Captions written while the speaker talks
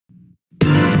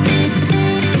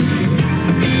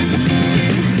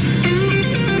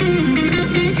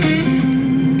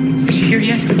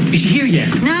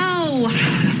yet. No.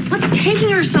 What's taking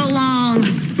her so long?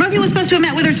 Murphy was supposed to have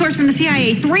met with her source from the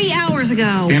CIA 3 hours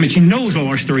ago. Damn it, she knows all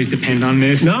our stories depend on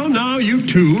this. No, you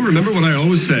two. Remember what I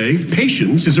always say.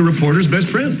 Patience is a reporter's best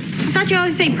friend. I thought you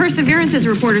always say perseverance is a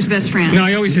reporter's best friend. No,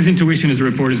 he always says intuition is a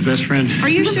reporter's best friend. Are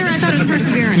you sure? I thought it was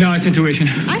perseverance. No, it's intuition.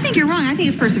 I think you're wrong. I think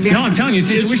it's perseverance. No, I'm telling you,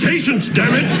 it's intuition. It's patience,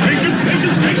 damn it. Patience.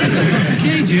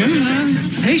 Okay, June.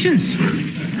 Patience.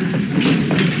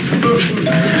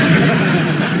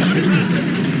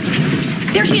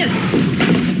 There she is.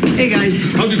 Hey, guys.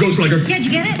 How'd you go, Slugger? Yeah, did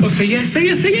you get it? Oh, say yes, say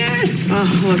yes, say yes.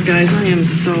 Oh, look, guys, I am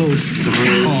so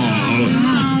sorry.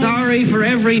 Sorry for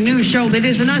every news show that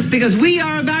isn't us, because we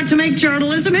are about to make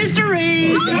journalism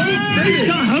history.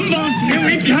 The humbugs, here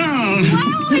we come.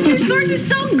 Wow, and your source is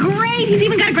so great. He's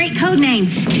even got a great code name,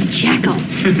 Jackal.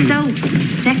 So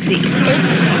sexy.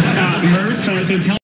 Murph, so tell